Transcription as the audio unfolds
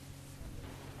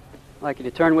I'd like you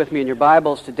to turn with me in your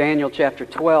Bibles to Daniel chapter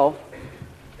 12.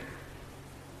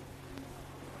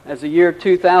 As the year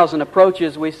 2000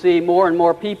 approaches, we see more and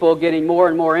more people getting more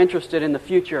and more interested in the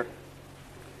future.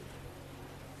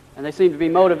 And they seem to be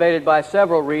motivated by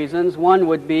several reasons. One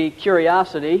would be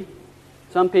curiosity.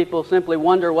 Some people simply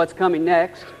wonder what's coming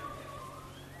next.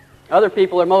 Other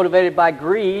people are motivated by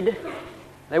greed.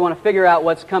 They want to figure out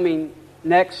what's coming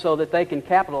next so that they can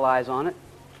capitalize on it.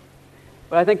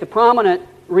 But I think the prominent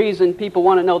reason people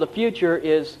want to know the future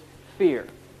is fear.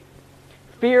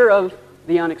 Fear of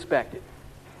the unexpected.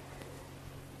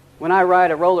 When I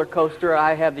ride a roller coaster,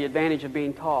 I have the advantage of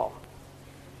being tall.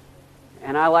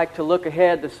 And I like to look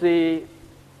ahead to see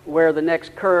where the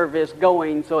next curve is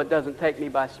going so it doesn't take me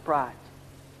by surprise.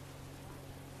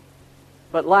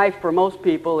 But life for most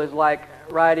people is like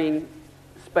riding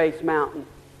Space Mountain.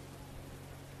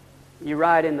 You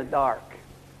ride in the dark.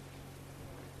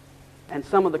 And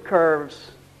some of the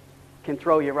curves can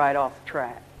throw you right off the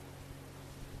track.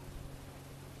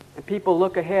 And people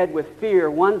look ahead with fear,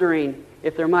 wondering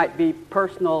if there might be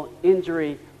personal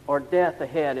injury or death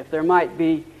ahead, if there might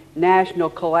be national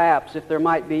collapse, if there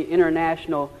might be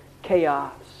international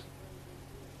chaos.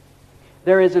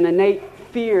 There is an innate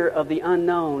fear of the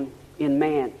unknown in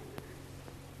man.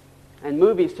 And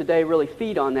movies today really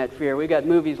feed on that fear. We've got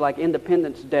movies like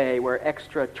Independence Day where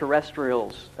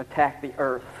extraterrestrials attack the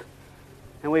earth.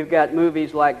 And we've got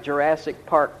movies like Jurassic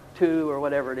Park 2 or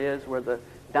whatever it is where the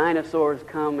dinosaurs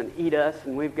come and eat us.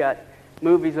 And we've got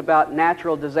movies about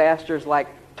natural disasters like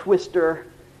Twister.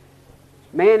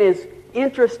 Man is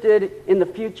interested in the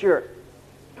future.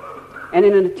 And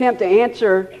in an attempt to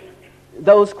answer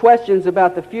those questions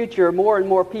about the future, more and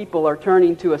more people are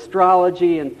turning to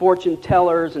astrology and fortune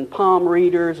tellers and palm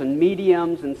readers and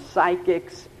mediums and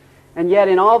psychics. And yet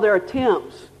in all their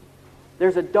attempts,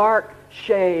 there's a dark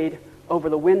shade over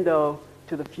the window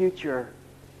to the future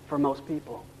for most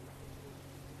people.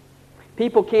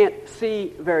 People can't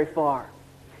see very far.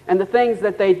 And the things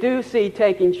that they do see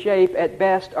taking shape at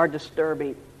best are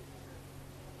disturbing.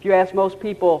 If you ask most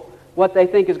people what they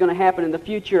think is going to happen in the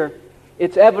future,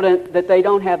 it's evident that they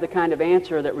don't have the kind of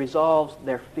answer that resolves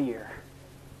their fear.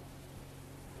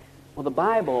 Well, the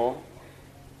Bible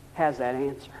has that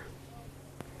answer.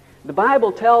 The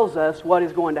Bible tells us what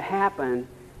is going to happen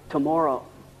tomorrow.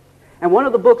 And one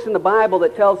of the books in the Bible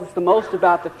that tells us the most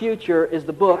about the future is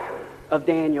the book of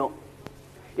Daniel.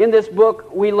 In this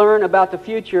book, we learn about the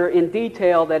future in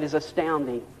detail that is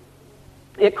astounding.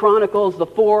 It chronicles the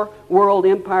 4 world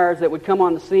empires that would come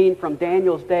on the scene from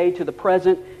Daniel's day to the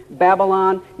present: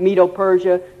 Babylon,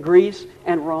 Medo-Persia, Greece,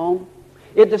 and Rome.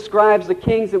 It describes the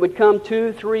kings that would come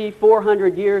 200, 300,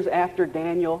 400 years after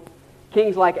Daniel.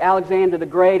 Kings like Alexander the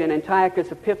Great and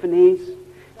Antiochus Epiphanes.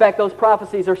 In fact, those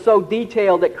prophecies are so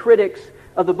detailed that critics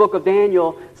of the book of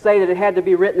Daniel say that it had to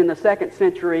be written in the 2nd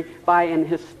century by an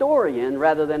historian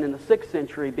rather than in the 6th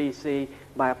century BC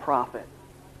by a prophet.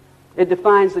 It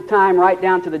defines the time right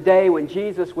down to the day when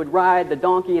Jesus would ride the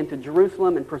donkey into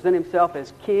Jerusalem and present himself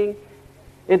as king.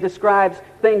 It describes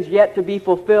things yet to be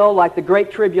fulfilled, like the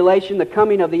Great Tribulation, the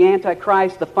coming of the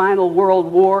Antichrist, the final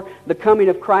world war, the coming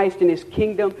of Christ and His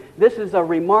kingdom. This is a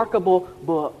remarkable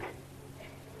book.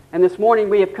 And this morning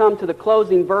we have come to the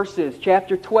closing verses,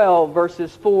 chapter 12,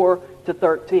 verses 4 to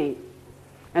 13.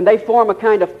 And they form a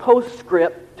kind of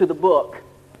postscript to the book.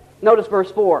 Notice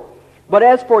verse 4. But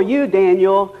as for you,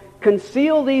 Daniel,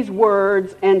 conceal these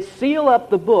words and seal up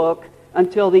the book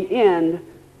until the end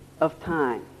of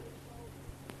time.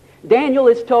 Daniel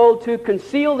is told to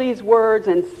conceal these words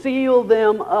and seal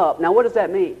them up. Now what does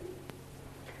that mean?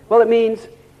 Well, it means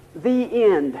the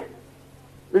end.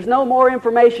 There's no more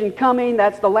information coming.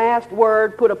 That's the last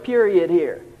word. Put a period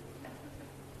here.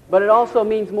 But it also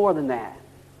means more than that.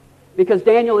 Because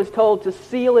Daniel is told to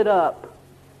seal it up.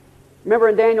 Remember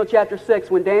in Daniel chapter 6,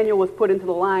 when Daniel was put into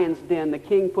the lion's den, the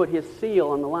king put his seal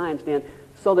on the lion's den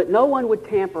so that no one would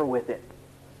tamper with it.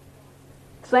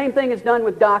 Same thing is done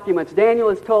with documents. Daniel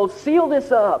is told, seal this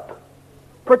up.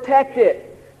 Protect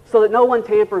it so that no one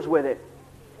tampers with it.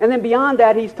 And then beyond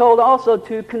that, he's told also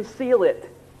to conceal it.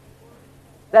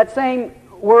 That same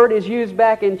word is used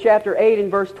back in chapter 8 in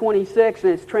verse 26,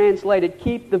 and it's translated,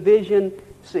 keep the vision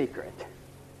secret.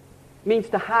 It means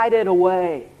to hide it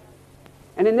away.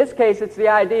 And in this case, it's the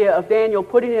idea of Daniel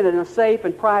putting it in a safe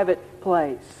and private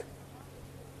place.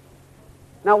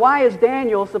 Now, why is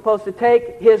Daniel supposed to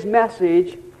take his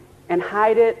message and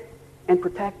hide it and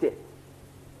protect it?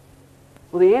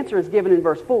 Well, the answer is given in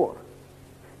verse 4.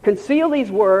 Conceal these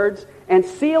words and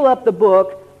seal up the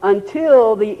book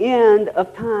until the end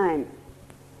of time.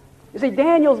 You see,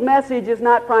 Daniel's message is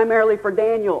not primarily for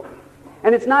Daniel.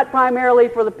 And it's not primarily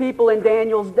for the people in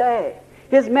Daniel's day.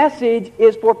 His message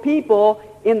is for people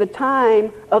in the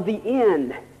time of the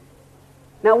end.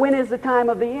 Now, when is the time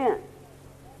of the end?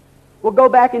 We'll go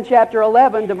back in chapter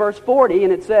 11 to verse 40,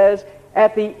 and it says,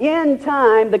 at the end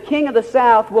time, the king of the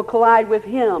south will collide with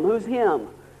him. Who's him?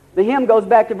 The him goes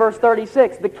back to verse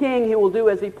 36. The king who will do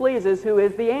as he pleases, who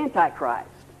is the Antichrist.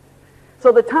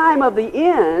 So the time of the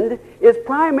end is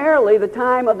primarily the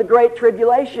time of the Great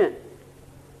Tribulation,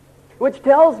 which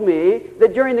tells me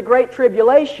that during the Great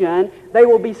Tribulation, they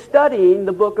will be studying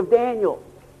the book of Daniel.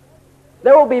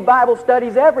 There will be Bible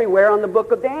studies everywhere on the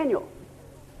book of Daniel.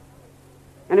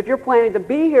 And if you're planning to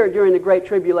be here during the Great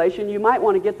Tribulation, you might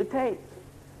want to get the tapes.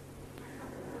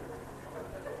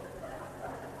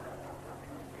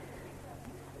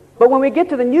 But when we get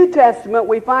to the New Testament,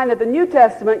 we find that the New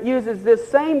Testament uses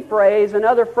this same phrase and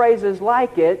other phrases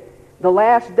like it, the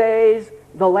last days,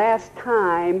 the last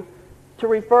time, to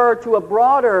refer to a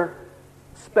broader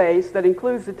space that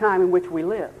includes the time in which we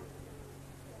live.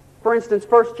 For instance,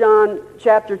 1 John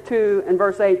chapter 2 and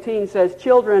verse 18 says,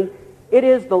 children, it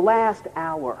is the last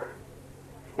hour.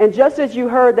 And just as you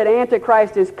heard that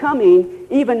Antichrist is coming,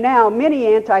 even now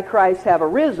many Antichrists have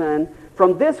arisen.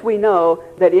 From this we know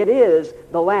that it is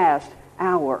the last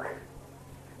hour.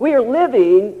 We are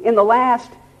living in the last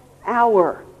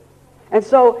hour. And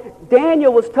so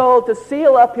Daniel was told to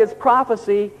seal up his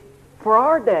prophecy for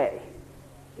our day.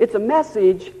 It's a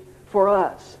message for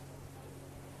us.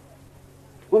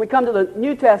 When we come to the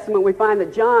New Testament, we find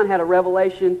that John had a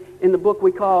revelation in the book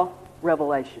we call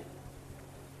Revelation.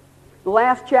 The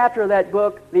last chapter of that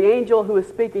book, the angel who is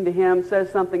speaking to him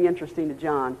says something interesting to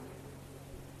John.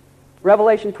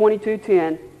 Revelation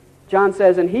 22:10, John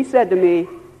says, and he said to me,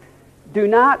 do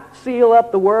not seal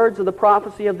up the words of the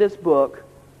prophecy of this book,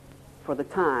 for the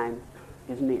time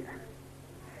is near.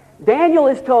 Daniel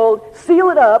is told,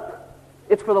 seal it up,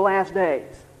 it's for the last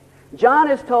days. John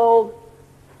is told,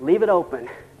 leave it open,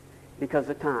 because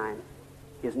the time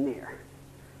is near.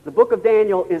 The book of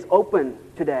Daniel is open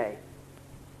today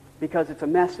because it's a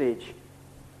message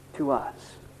to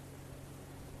us.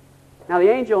 Now the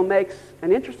angel makes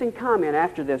an interesting comment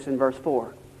after this in verse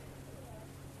 4.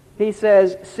 He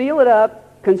says, seal it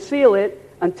up, conceal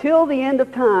it, until the end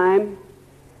of time,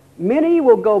 many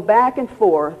will go back and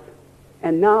forth,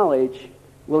 and knowledge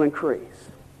will increase.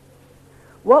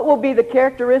 What will be the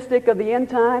characteristic of the end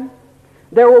time?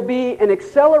 There will be an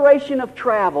acceleration of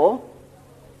travel,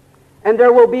 and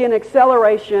there will be an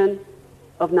acceleration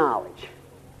of knowledge.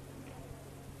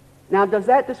 Now, does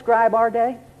that describe our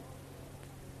day?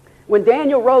 When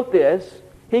Daniel wrote this,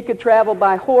 he could travel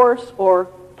by horse or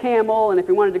camel, and if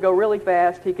he wanted to go really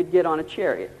fast, he could get on a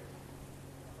chariot.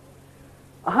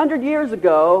 100 years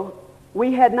ago,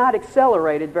 we had not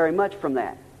accelerated very much from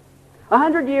that.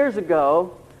 100 years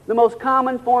ago, the most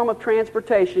common form of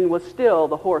transportation was still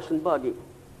the horse and buggy.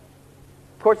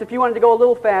 Of course, if you wanted to go a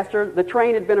little faster, the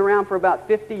train had been around for about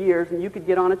 50 years, and you could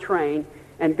get on a train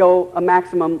and go a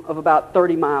maximum of about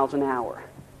 30 miles an hour.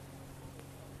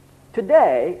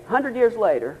 Today, 100 years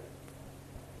later,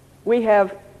 we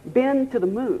have been to the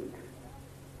moon.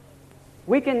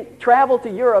 We can travel to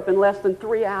Europe in less than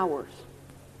 3 hours.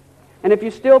 And if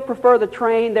you still prefer the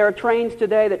train, there are trains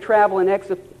today that travel in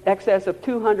excess of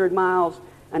 200 miles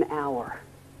an hour.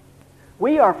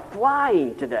 We are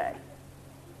flying today.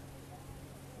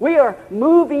 We are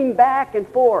moving back and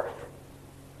forth.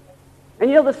 And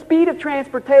you know, the speed of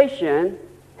transportation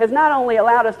has not only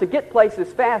allowed us to get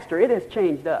places faster, it has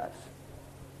changed us.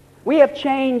 We have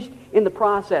changed in the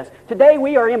process. Today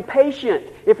we are impatient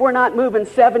if we're not moving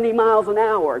 70 miles an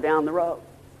hour down the road.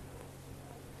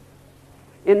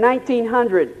 In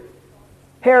 1900,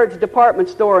 Harrods department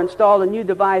store installed a new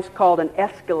device called an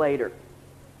escalator.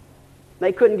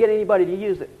 They couldn't get anybody to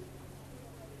use it.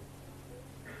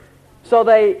 So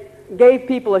they gave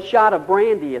people a shot of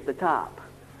brandy at the top,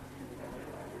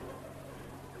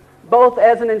 both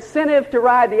as an incentive to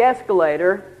ride the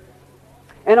escalator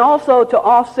and also to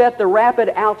offset the rapid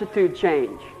altitude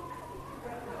change.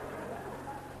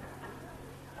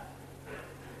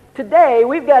 Today,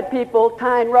 we've got people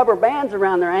tying rubber bands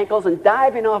around their ankles and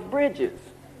diving off bridges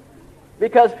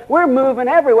because we're moving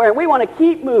everywhere and we want to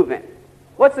keep moving.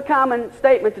 What's the common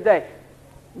statement today?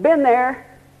 Been there,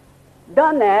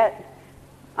 done that,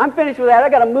 I'm finished with that, I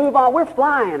got to move on. We're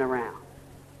flying around.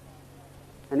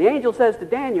 And the angel says to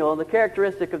Daniel, the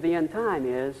characteristic of the end time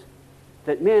is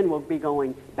that men will be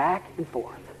going back and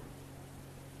forth.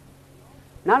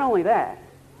 Not only that,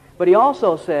 but he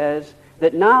also says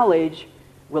that knowledge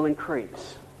will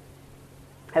increase.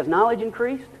 Has knowledge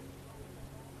increased?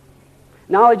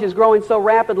 Knowledge is growing so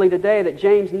rapidly today that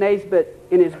James Naisbitt,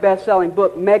 in his best-selling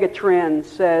book, Megatrends,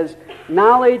 says,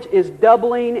 knowledge is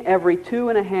doubling every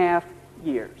 2.5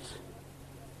 years.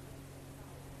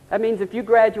 That means if you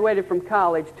graduated from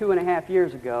college 2.5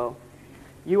 years ago,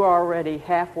 you are already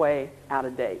halfway out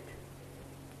of date.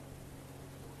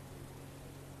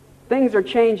 Things are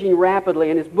changing rapidly.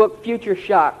 In his book, Future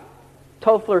Shock,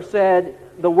 Toffler said,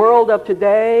 the world of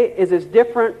today is as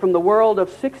different from the world of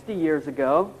 60 years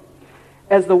ago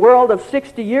as the world of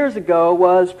 60 years ago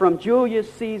was from Julius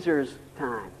Caesar's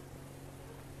time.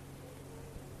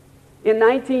 In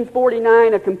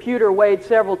 1949, a computer weighed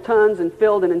several tons and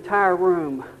filled an entire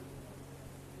room.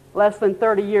 Less than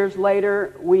 30 years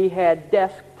later, we had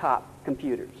desktop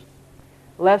computers.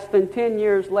 Less than 10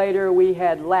 years later, we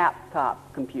had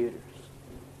laptop computers.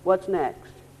 What's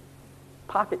next?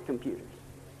 Pocket computers.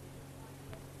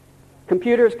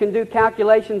 Computers can do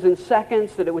calculations in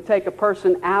seconds that it would take a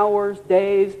person hours,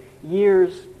 days,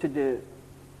 years to do.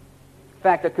 In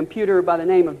fact, a computer by the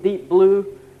name of Deep Blue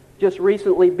just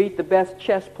recently beat the best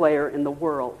chess player in the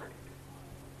world.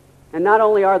 And not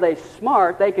only are they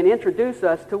smart, they can introduce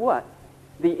us to what?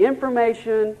 The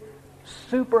information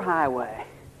superhighway.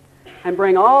 And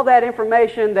bring all that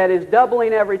information that is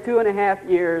doubling every 2.5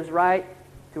 years right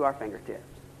to our fingertips.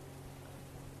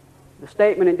 The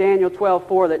statement in Daniel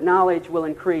 12:4 that knowledge will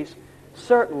increase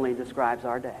certainly describes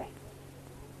our day.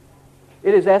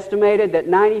 It is estimated that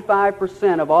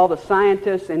 95% of all the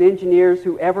scientists and engineers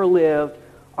who ever lived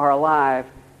are alive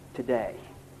today.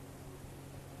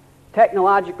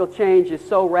 Technological change is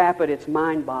so rapid it's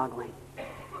mind-boggling.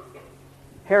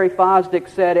 Harry Fosdick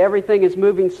said, everything is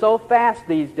moving so fast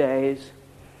these days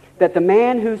that the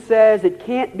man who says it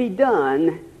can't be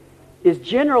done is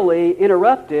generally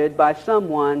interrupted by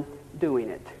someone doing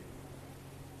it.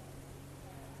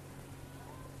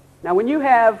 Now, when you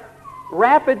have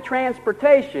rapid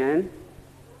transportation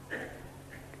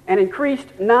and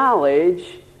increased knowledge,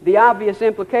 the obvious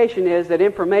implication is that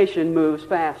information moves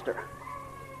faster.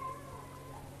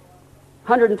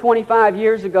 125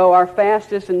 years ago, our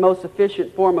fastest and most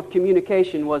efficient form of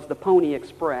communication was the Pony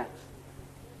Express.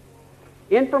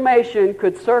 Information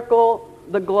could circle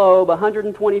the globe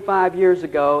 125 years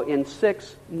ago in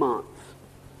 6 months.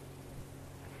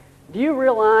 Do you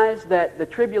realize that the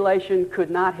tribulation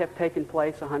could not have taken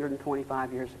place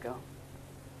 125 years ago?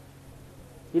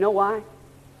 You know why?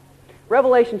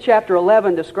 Revelation chapter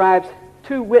 11 describes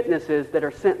 2 witnesses that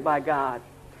are sent by God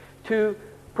to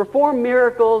perform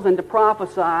miracles and to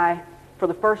prophesy for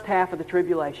the first half of the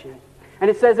tribulation. And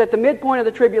it says at the midpoint of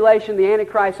the tribulation, the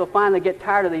Antichrist will finally get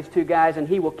tired of these 2 guys and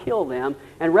he will kill them.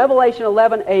 And Revelation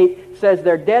 11:8 says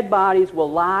their dead bodies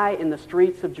will lie in the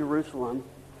streets of Jerusalem.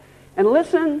 And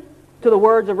listen to the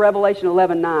words of Revelation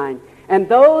 11:9. And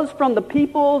those from the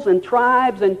peoples and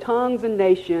tribes and tongues and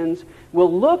nations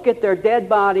will look at their dead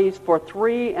bodies for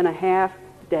 3.5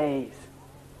 days.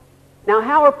 Now,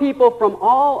 how are people from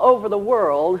all over the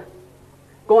world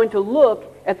going to look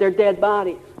at their dead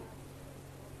bodies?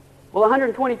 Well,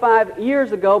 125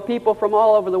 years ago, people from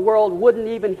all over the world wouldn't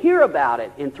even hear about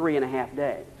it in 3.5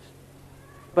 days.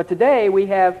 But today, we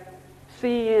have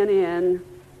CNN,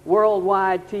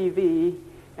 worldwide TV,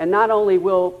 and not only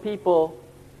will people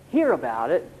hear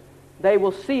about it, they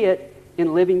will see it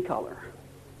in living color.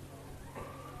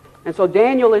 And so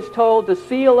Daniel is told to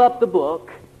seal up the book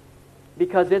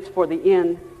because it's for the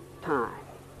end time.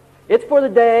 It's for the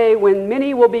day when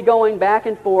many will be going back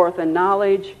and forth and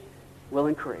knowledge will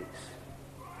increase.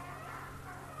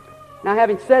 Now,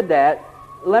 having said that,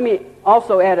 let me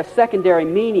also add a secondary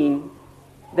meaning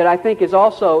that I think is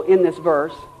also in this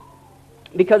verse,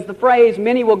 because the phrase,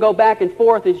 many will go back and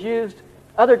forth, is used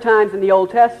other times in the Old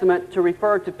Testament to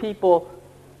refer to people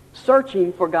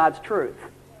searching for God's truth.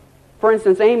 For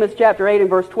instance, Amos chapter 8 and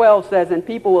verse 12 says, and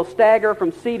people will stagger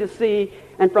from sea to sea,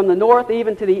 and from the north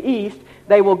even to the east,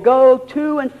 they will go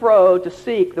to and fro to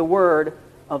seek the word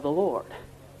of the Lord.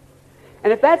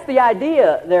 And if that's the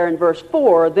idea there in verse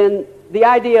 4, then the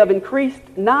idea of increased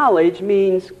knowledge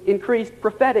means increased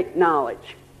prophetic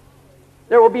knowledge.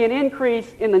 There will be an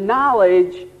increase in the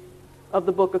knowledge of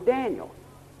the book of Daniel.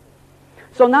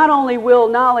 So not only will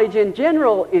knowledge in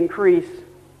general increase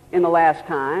in the last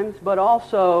times, but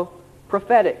also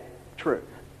prophetic truth.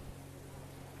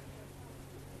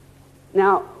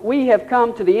 Now, we have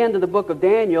come to the end of the book of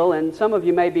Daniel, and some of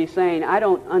you may be saying, I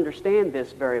don't understand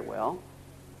this very well.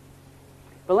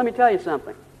 But let me tell you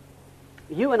something.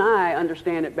 You and I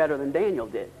understand it better than Daniel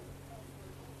did.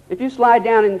 If you slide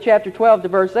down in chapter 12 to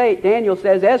verse 8, Daniel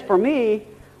says, as for me,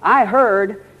 I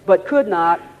heard, but could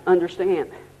not understand.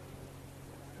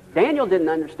 Daniel didn't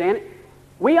understand it.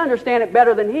 We understand it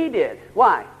better than he did.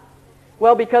 Why?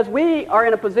 Well, because we are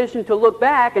in a position to look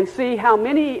back and see how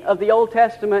many of the Old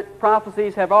Testament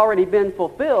prophecies have already been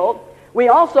fulfilled, we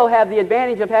also have the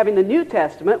advantage of having the New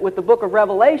Testament with the book of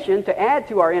Revelation to add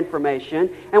to our information,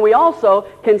 and we also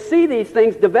can see these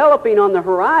things developing on the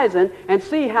horizon and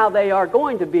see how they are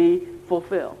going to be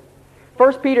fulfilled.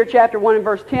 1 Peter chapter 1 and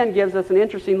verse 10 gives us an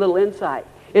interesting little insight.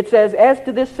 It says, "As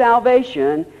to this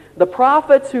salvation, the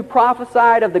prophets who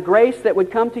prophesied of the grace that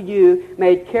would come to you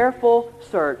made careful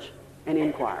search and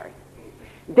inquiry."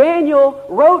 Daniel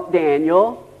wrote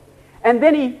Daniel, and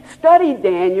then he studied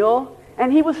Daniel,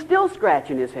 and he was still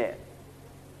scratching his head.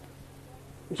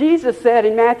 Jesus said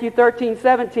in Matthew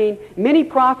 13:17, "Many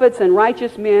prophets and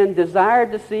righteous men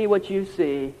desired to see what you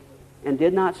see and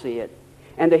did not see it,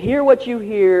 and to hear what you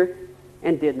hear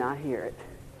and did not hear it."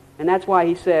 And that's why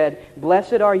he said,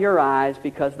 "Blessed are your eyes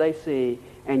because they see,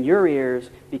 and your ears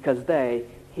because they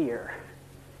hear."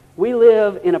 We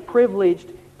live in a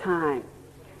privileged time.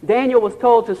 Daniel was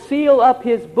told to seal up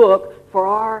his book for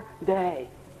our day.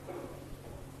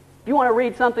 If you want to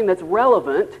read something that's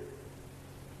relevant,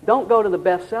 don't go to the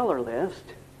bestseller list.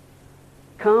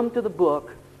 Come to the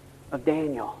book of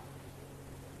Daniel.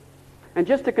 And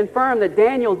just to confirm that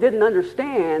Daniel didn't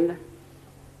understand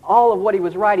all of what he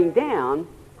was writing down,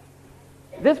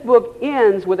 this book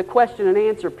ends with a question and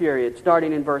answer period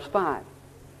starting in verse 5.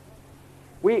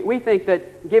 We think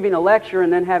that giving a lecture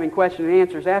and then having question and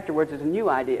answers afterwards is a new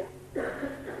idea.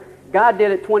 God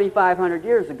did it 2,500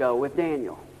 years ago with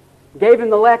Daniel. Gave him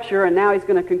the lecture, and now he's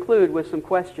going to conclude with some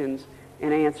questions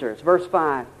and answers. Verse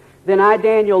 5, "Then I,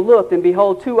 Daniel, looked, and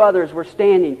behold, two others were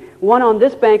standing, one on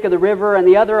this bank of the river and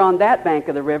the other on that bank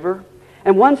of the river.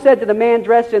 And one said to the man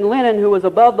dressed in linen who was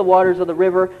above the waters of the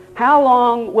river, 'How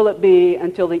long will it be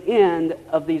until the end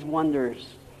of these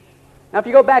wonders?'" Now, if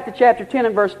you go back to chapter 10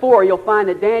 and verse 4, you'll find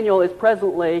that Daniel is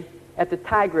presently at the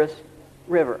Tigris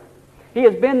River. He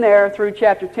has been there through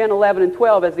chapter 10, 11, and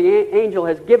 12 as the angel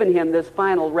has given him this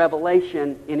final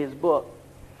revelation in his book.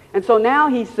 And so now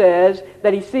he says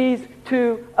that he sees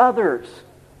two others.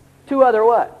 Two other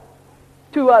what?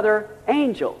 Two other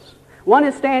angels. One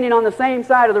is standing on the same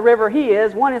side of the river he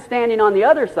is. One is standing on the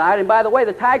other side. And by the way,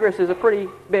 the Tigris is a pretty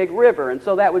big river, and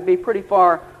so that would be pretty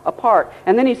far apart.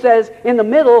 And then he says, in the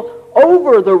middle,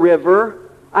 over the river,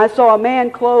 I saw a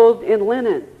man clothed in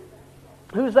linen.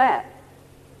 Who's that?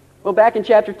 Well, back in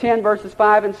chapter 10, verses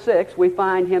 5 and 6, we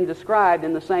find him described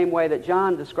in the same way that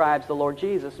John describes the Lord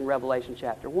Jesus in Revelation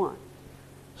chapter 1.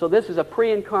 So this is a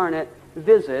pre-incarnate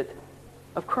visit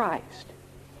of Christ.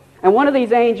 And one of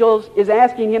these angels is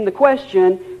asking him the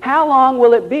question, how long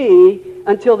will it be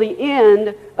until the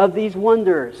end of these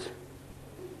wonders?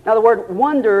 Now the word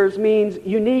wonders means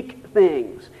unique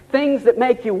things. Things that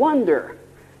make you wonder.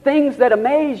 Things that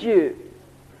amaze you.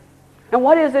 And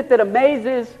what is it that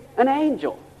amazes an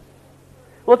angel?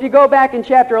 Well, if you go back in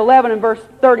chapter 11 and verse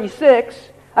 36,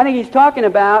 I think he's talking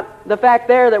about the fact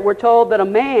there that we're told that a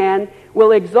man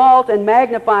will exalt and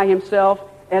magnify himself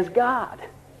as God.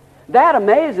 That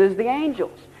amazes the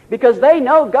angels because they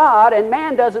know God and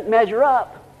man doesn't measure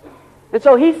up. And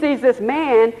so he sees this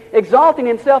man exalting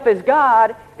himself as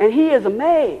God and he is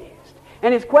amazed.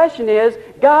 And his question is,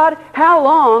 God, how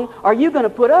long are you going to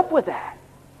put up with that?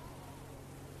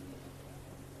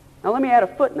 Now let me add a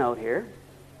footnote here.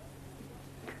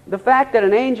 The fact that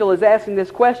an angel is asking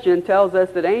this question tells us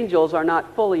that angels are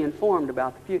not fully informed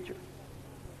about the future.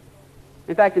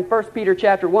 In fact, in 1 Peter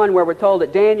chapter 1, where we're told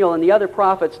that Daniel and the other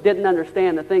prophets didn't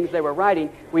understand the things they were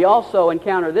writing, we also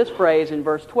encounter this phrase in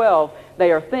verse 12,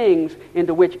 they are things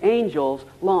into which angels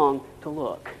long to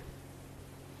look.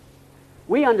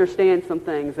 We understand some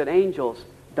things that angels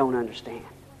don't understand.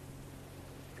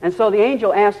 And so the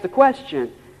angel asks the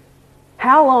question,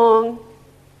 how long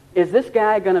is this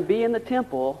guy going to be in the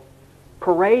temple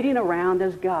parading around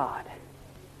as God?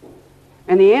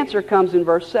 And the answer comes in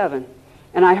verse 7.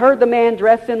 And I heard the man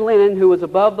dressed in linen who was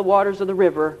above the waters of the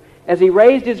river, as he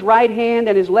raised his right hand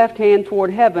and his left hand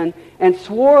toward heaven, and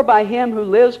swore by him who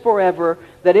lives forever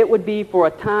that it would be for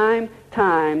a time,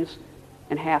 times,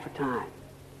 and half a time.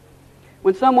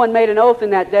 When someone made an oath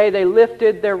in that day, they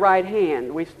lifted their right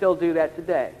hand. We still do that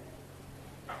today.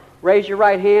 Raise your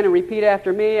right hand and repeat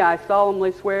after me, I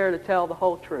solemnly swear to tell the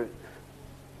whole truth.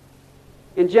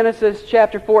 In Genesis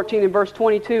chapter 14 and verse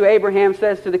 22, Abraham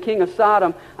says to the king of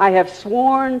Sodom, I have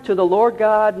sworn to the Lord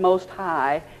God Most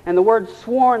High. And the word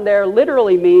sworn there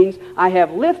literally means, I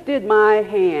have lifted my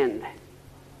hand.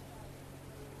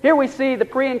 Here we see the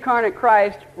pre-incarnate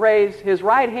Christ raise his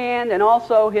right hand and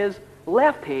also his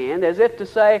left hand, as if to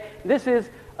say, this is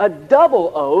a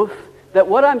double oath that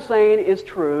what I'm saying is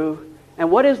true.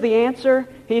 And what is the answer?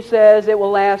 He says it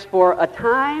will last for a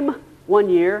time, 1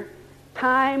 year,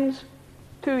 times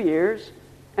 2 years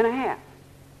and a half.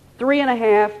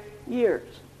 3.5 years.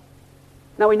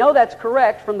 Now we know that's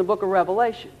correct from the book of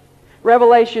Revelation.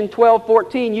 Revelation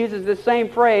 12:14 uses this same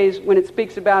phrase when it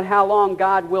speaks about how long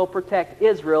God will protect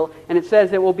Israel, and it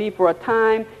says it will be for a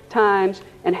time, times,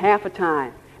 and half a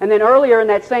time. And then earlier in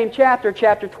that same chapter,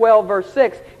 chapter 12, verse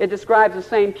 6, it describes the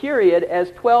same period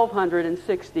as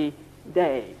 1,260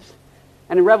 days.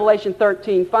 And in Revelation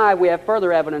 13:5, we have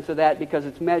further evidence of that because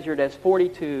it's measured as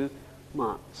 42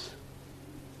 months.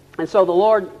 And so the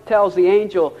Lord tells the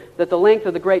angel that the length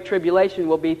of the Great Tribulation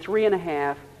will be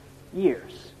 3.5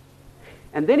 years.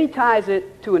 And then he ties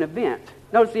it to an event.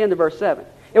 Notice the end of verse 7.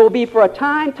 It will be for a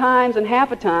time, times, and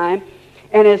half a time,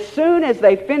 and as soon as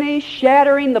they finish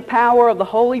shattering the power of the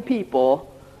holy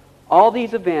people, all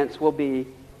these events will be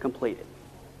completed.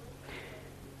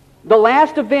 The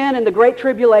last event in the Great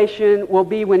Tribulation will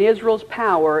be when Israel's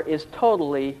power is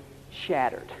totally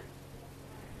shattered.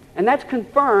 And that's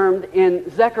confirmed in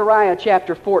Zechariah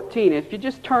chapter 14. If you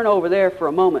just turn over there for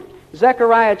a moment.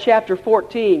 Zechariah chapter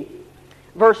 14,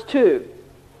 verse 2.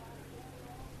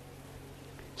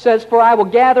 Says, "For I will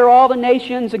gather all the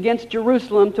nations against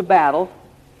Jerusalem to battle,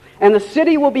 and the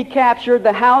city will be captured,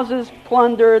 the houses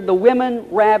plundered, the women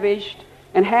ravished,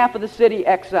 and half of the city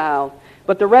exiled.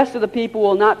 But the rest of the people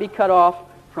will not be cut off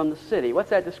from the city."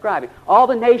 What's that describing? All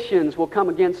the nations will come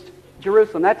against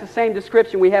Jerusalem. That's the same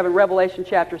description we have in Revelation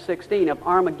chapter 16 of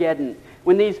Armageddon.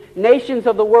 When these nations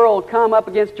of the world come up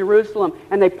against Jerusalem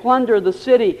and they plunder the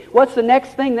city, what's the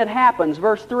next thing that happens?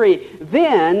 Verse 3,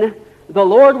 "Then the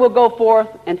Lord will go forth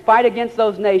and fight against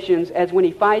those nations as when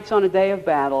he fights on a day of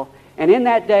battle, and in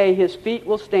that day his feet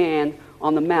will stand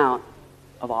on the Mount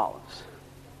of Olives."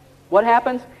 What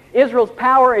happens? Israel's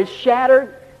power is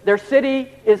shattered. Their city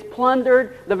is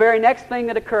plundered. The very next thing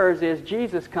that occurs is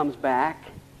Jesus comes back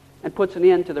and puts an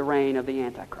end to the reign of the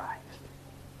Antichrist.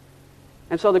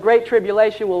 And so the Great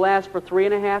Tribulation will last for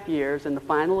 3.5 years, and the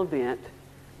final event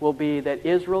will be that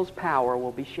Israel's power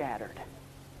will be shattered.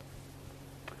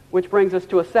 Which brings us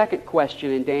to a second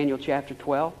question in Daniel chapter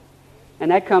 12,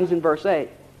 and that comes in verse 8.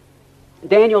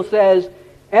 Daniel says,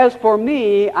 "As for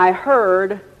me, I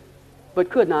heard, but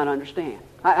could not understand."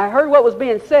 I heard what was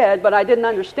being said, but I didn't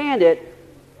understand it.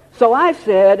 "So I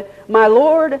said, my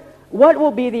Lord, what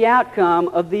will be the outcome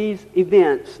of these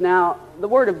events?" Now, the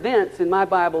word events in my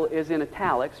Bible is in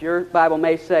italics. Your Bible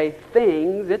may say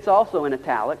things. It's also in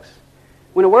italics.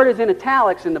 When a word is in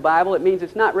italics in the Bible, it means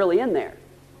it's not really in there.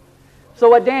 So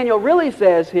what Daniel really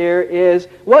says here is,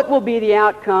 what will be the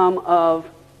outcome of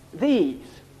these?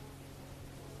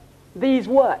 These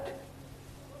what?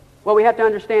 Well, we have to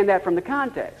understand that from the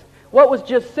context. What was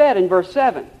just said in verse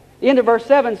 7? The end of verse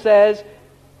 7 says,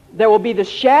 there will be the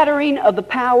shattering of the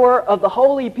power of the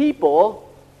holy people.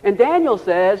 And Daniel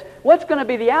says, what's going to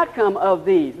be the outcome of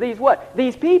these? These what?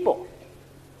 These people.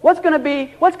 What's going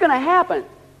to happen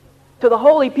to the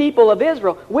holy people of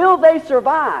Israel? Will they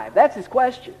survive? That's his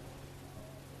question.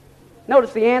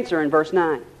 Notice the answer in verse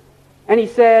 9. "And he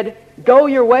said, Go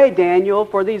your way, Daniel,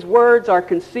 for these words are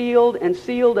concealed and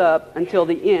sealed up until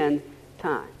the end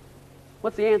time."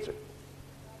 What's the answer?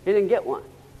 He didn't get one.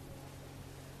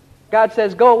 God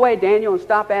says, "Go away, Daniel, and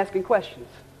stop asking questions.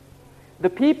 The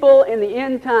people in the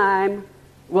end time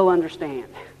will understand."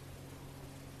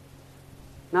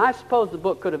 Now, I suppose the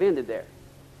book could have ended there.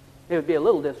 It would be a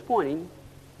little disappointing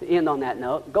to end on that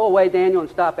note. Go away, Daniel, and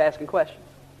stop asking questions.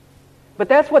 But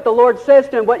that's what the Lord says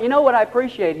to him. But you know what I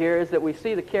appreciate here is that we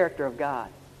see the character of God.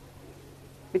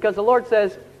 Because the Lord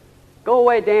says, "Go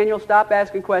away, Daniel, stop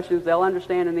asking questions. They'll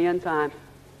understand in the end time."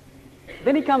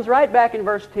 Then he comes right back in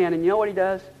verse 10, and you know what he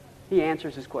does? He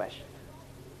answers his question.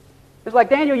 It's like,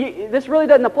 "Daniel, this really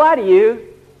doesn't apply to you.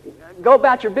 Go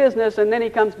about your business." And then he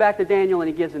comes back to Daniel and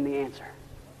he gives him the answer.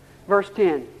 Verse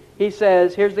 10, he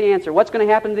says, here's the answer. What's going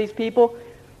to happen to these people?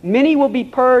 "Many will be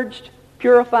purged,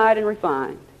 purified, and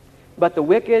refined, but the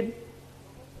wicked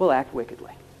will act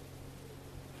wickedly."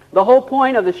 The whole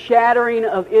point of the shattering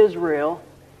of Israel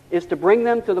is to bring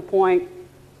them to the point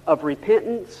of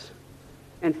repentance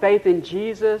and faith in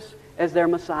Jesus as their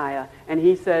Messiah. And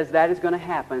he says that is going to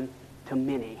happen to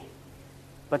many.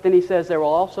 But then he says there will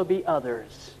also be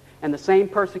others. And the same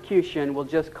persecution will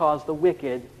just cause the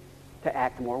wicked to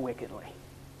act more wickedly.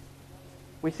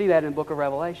 We see that in the book of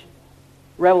Revelation.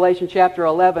 Revelation chapter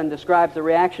 11 describes the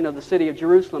reaction of the city of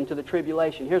Jerusalem to the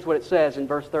tribulation. Here's what it says in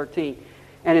verse 13.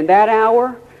 "And in that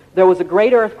hour there was a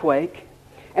great earthquake,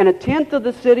 and a tenth of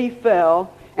the city fell,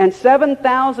 and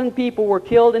 7,000 people were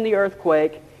killed in the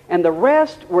earthquake, and the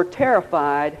rest were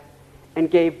terrified and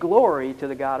gave glory to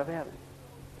the God of heaven."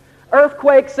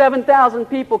 Earthquake, 7,000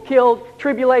 people killed,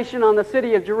 tribulation on the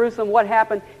city of Jerusalem. What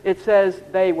happened? It says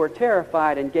they were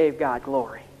terrified and gave God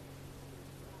glory.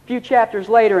 A few chapters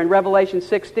later in Revelation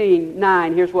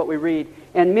 16:9, here's what we read.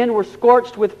 And men were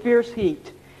scorched with fierce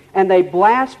heat, and they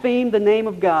blasphemed the name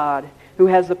of God, who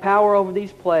has the power over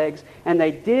these plagues, and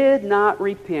they did not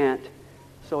repent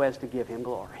so as to give him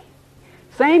glory.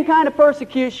 Same kind of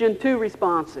persecution, two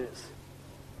responses.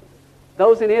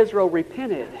 Those in Israel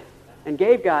repented and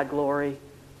gave God glory.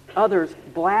 Others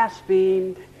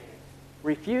blasphemed,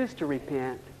 refused to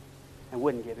repent, and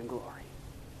wouldn't give him glory.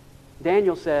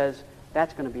 Daniel says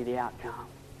that's going to be the outcome.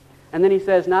 And then he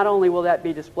says not only will that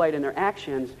be displayed in their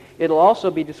actions, it'll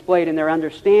also be displayed in their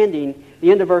understanding.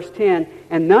 The end of verse 10,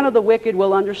 and none of the wicked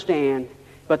will understand,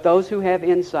 but those who have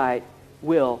insight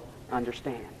will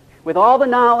understand. With all the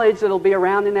knowledge that'll be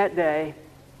around in that day,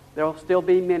 there will still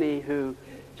be many who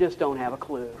just don't have a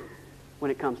clue when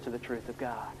it comes to the truth of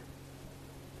God.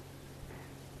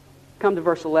 Come to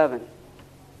verse 11.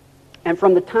 And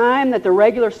from the time that the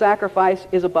regular sacrifice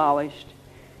is abolished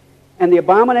and the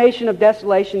abomination of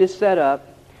desolation is set up,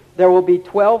 there will be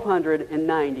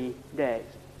 1,290 days.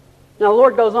 Now the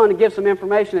Lord goes on to give some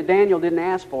information that Daniel didn't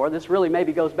ask for. This really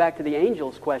maybe goes back to the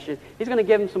angel's question. He's going to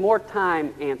give him some more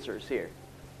time answers here.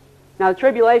 Now the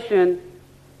tribulation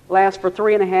lasts for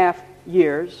 3.5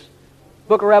 years.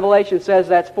 Book of Revelation says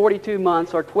that's 42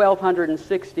 months or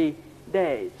 1,260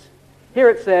 days. Here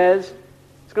it says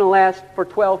it's going to last for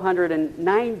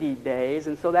 1,290 days,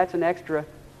 and so that's an extra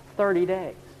 30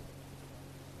 days.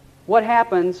 What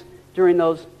happens during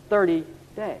those 30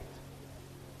 days?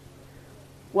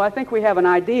 Well, I think we have an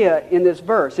idea in this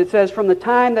verse. It says, from the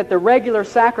time that the regular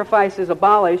sacrifice is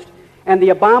abolished and the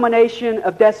abomination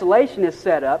of desolation is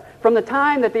set up, from the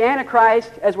time that the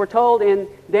Antichrist, as we're told in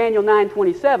Daniel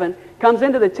 9:27, comes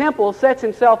into the temple, sets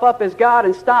himself up as God,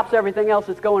 and stops everything else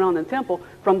that's going on in the temple,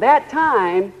 from that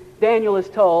time, Daniel is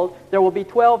told, there will be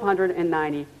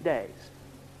 1,290 days.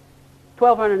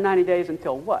 1,290 days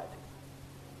until what?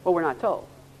 Well, we're not told.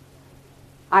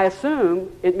 I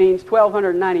assume it means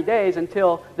 1,290 days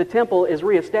until the temple is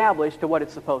reestablished to what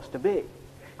it's supposed to be.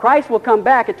 Christ will come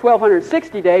back at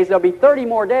 1,260 days. There'll be 30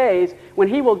 more days when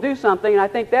he will do something, and I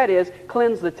think that is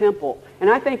cleanse the temple.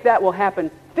 And I think that will happen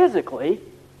physically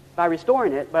by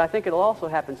restoring it, but I think it'll also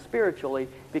happen spiritually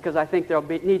because I think there'll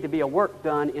need to be a work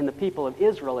done in the people of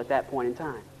Israel at that point in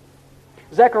time.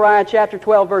 Zechariah chapter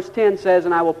 12 verse 10 says,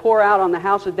 and I will pour out on the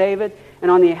house of David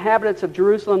and on the inhabitants of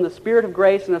Jerusalem the spirit of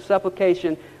grace and of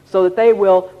supplication, so that they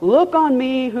will look on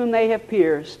me whom they have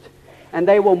pierced, and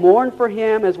they will mourn for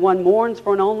him as one mourns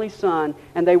for an only son,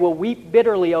 and they will weep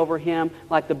bitterly over him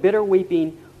like the bitter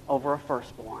weeping over a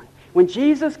firstborn. When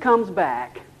Jesus comes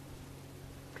back,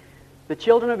 the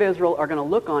children of Israel are going to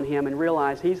look on him and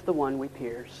realize he's the one we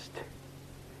pierced.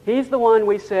 He's the one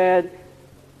we said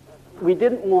we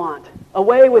didn't want.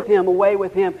 Away with him, away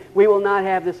with him. We will not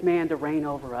have this man to reign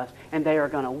over us. And they are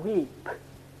going to weep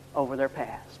over their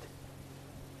past.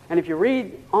 And if you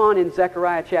read on in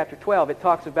Zechariah chapter 12, it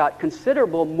talks about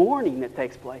considerable mourning that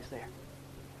takes place there.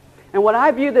 And what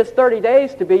I view this 30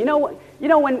 days to be,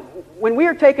 when we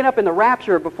are taken up in the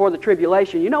rapture before the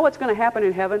tribulation, you know what's going to happen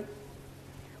in heaven?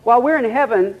 While we're in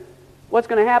heaven, what's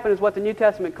going to happen is what the New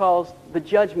Testament calls the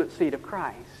judgment seat of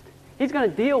Christ. He's going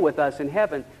to deal with us in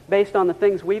heaven based on the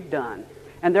things we've done.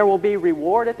 And there will be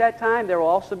reward at that time. There will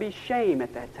also be shame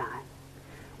at that time.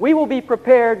 We will be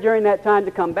prepared during that time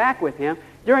to come back with him.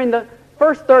 During the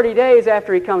first 30 days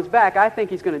after he comes back, I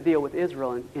think he's going to deal with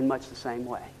Israel in much the same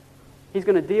way. He's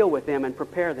going to deal with them and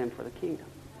prepare them for the kingdom.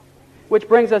 Which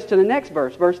brings us to the next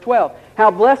verse, verse 12. How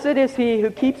blessed is he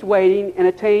who keeps waiting and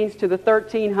attains to the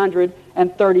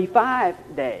 1,335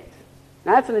 days.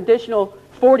 Now that's an additional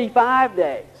 45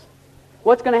 days.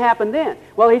 What's going to happen then?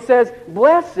 Well, he says,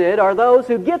 blessed are those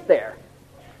who get there.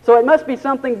 So it must be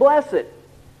something blessed.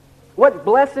 What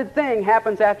blessed thing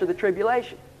happens after the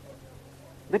tribulation?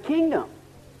 The kingdom.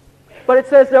 But it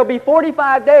says there'll be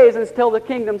 45 days until the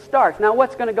kingdom starts. Now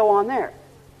what's going to go on there?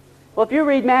 Well, if you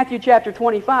read Matthew chapter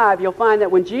 25, you'll find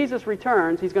that when Jesus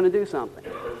returns, he's going to do something.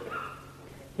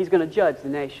 He's going to judge the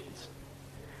nations.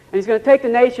 And he's going to take the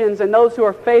nations and those who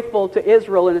are faithful to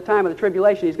Israel in the time of the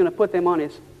tribulation, he's going to put them on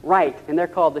his right, and they're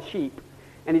called the sheep.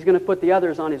 And he's going to put the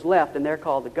others on his left, and they're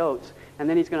called the goats. And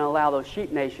then he's going to allow those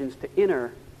sheep nations to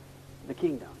enter the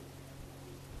kingdom.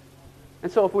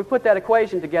 And so if we put that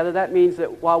equation together, that means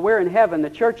that while we're in heaven, the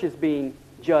church is being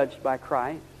judged by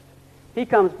Christ. He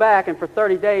comes back, and for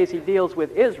 30 days he deals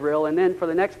with Israel, and then for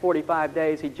the next 45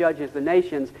 days he judges the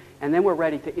nations, and then we're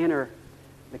ready to enter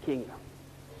the kingdom.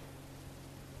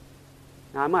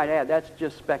 Now I might add, that's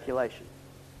just speculation.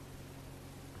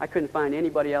 I couldn't find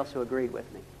anybody else who agreed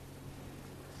with me.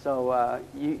 So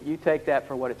you take that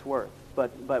for what it's worth.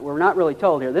 But we're not really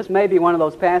told here. This may be one of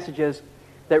those passages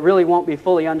that really won't be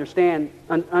fully understood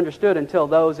until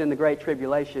those in the Great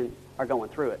Tribulation are going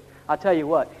through it. I'll tell you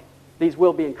what, these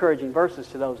will be encouraging verses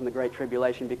to those in the Great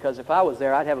Tribulation, because if I was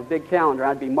there, I'd have a big calendar.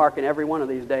 I'd be marking every one of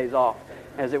these days off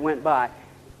as it went by,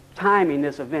 timing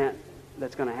this event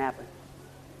that's going to happen.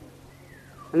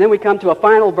 And then we come to a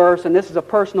final verse, and this is a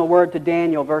personal word to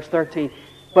Daniel, verse 13.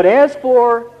 But as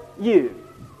for you,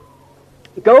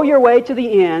 go your way to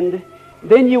the end,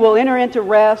 then you will enter into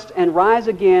rest and rise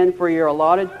again for your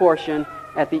allotted portion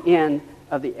at the end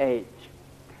of the age.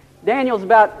 Daniel's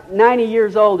about 90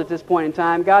 years old at this point in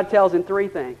time. God tells him three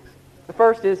things. The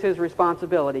first is his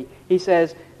responsibility. He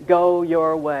says, go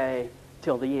your way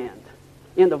till the end.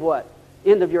 End of what?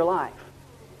 End of your life.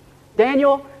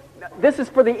 Daniel, this is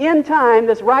for the end time,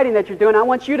 this writing that you're doing. I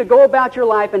want you to go about your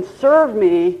life and serve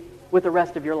me with the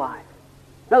rest of your life.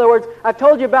 In other words, I've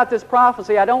told you about this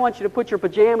prophecy. I don't want you to put your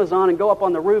pajamas on and go up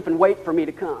on the roof and wait for me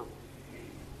to come.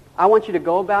 I want you to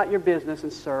go about your business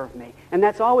and serve me. And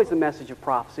that's always the message of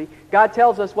prophecy. God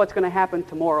tells us what's going to happen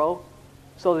tomorrow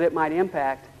so that it might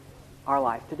impact our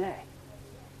life today.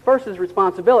 First is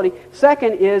responsibility.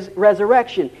 Second is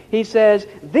resurrection. He says,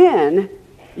 then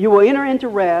you will enter into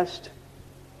rest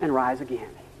and rise again.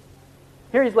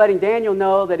 Here he's letting Daniel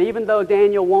know that even though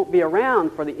Daniel won't be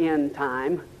around for the end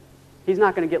time, he's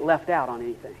not going to get left out on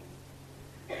anything.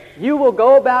 You will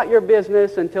go about your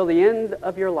business until the end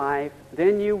of your life,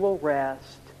 then you will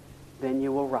rest, then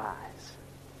you will rise.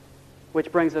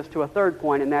 Which brings us to a third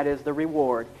point, and that is the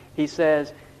reward. He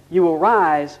says, you will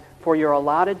rise for your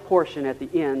allotted portion at the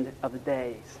end of the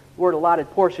days. The word allotted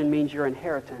portion means your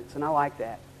inheritance, and I like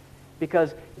that.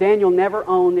 Because Daniel never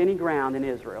owned any ground in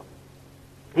Israel.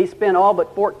 He spent all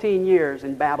but 14 years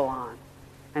in Babylon.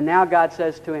 And now God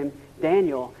says to him,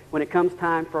 Daniel, when it comes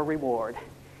time for a reward,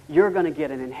 you're going to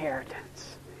get an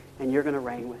inheritance, and you're going to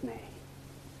reign with me.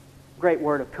 Great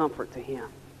word of comfort to him.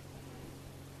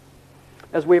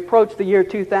 As we approach the year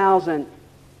 2000,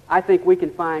 I think we can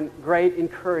find great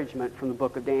encouragement from the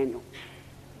book of Daniel.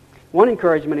 One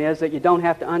encouragement is that you don't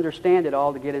have to understand it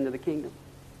all to get into the kingdom.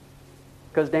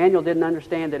 Because Daniel didn't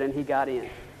understand it and he got in.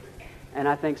 And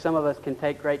I think some of us can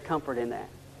take great comfort in that.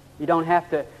 You don't have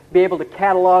to be able to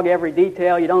catalog every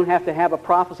detail. You don't have to have a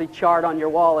prophecy chart on your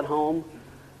wall at home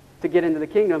to get into the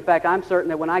kingdom. In fact, I'm certain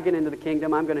that when I get into the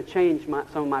kingdom, I'm going to change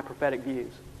some of my prophetic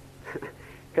views.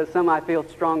 Because some I feel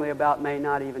strongly about may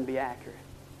not even be accurate.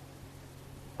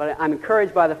 But I'm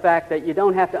encouraged by the fact that you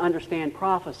don't have to understand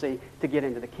prophecy to get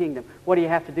into the kingdom. What do you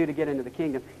have to do to get into the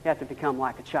kingdom? You have to become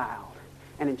like a child.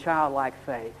 And in childlike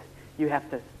faith, you have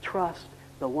to trust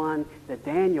the one that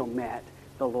Daniel met,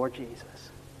 the Lord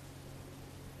Jesus.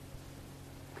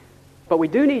 But we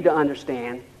do need to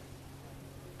understand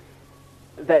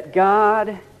that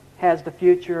God has the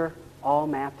future all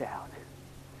mapped out.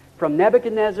 From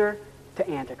Nebuchadnezzar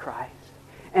to Antichrist.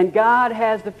 And God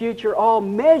has the future all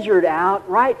measured out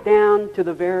right down to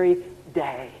the very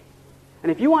day.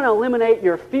 And if you want to eliminate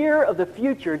your fear of the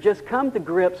future, just come to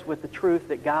grips with the truth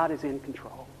that God is in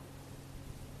control.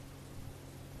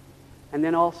 And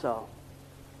then also,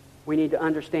 we need to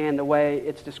understand the way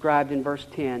it's described in verse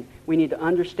 10. We need to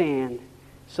understand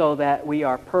so that we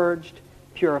are purged,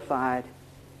 purified,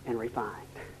 and refined.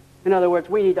 In other words,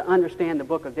 we need to understand the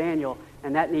book of Daniel,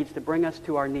 and that needs to bring us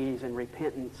to our knees in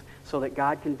repentance so that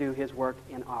God can do His work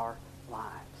in our lives.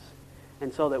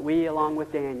 And so that we, along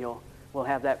with Daniel, will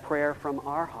have that prayer from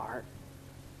our heart,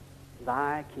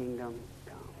 Thy kingdom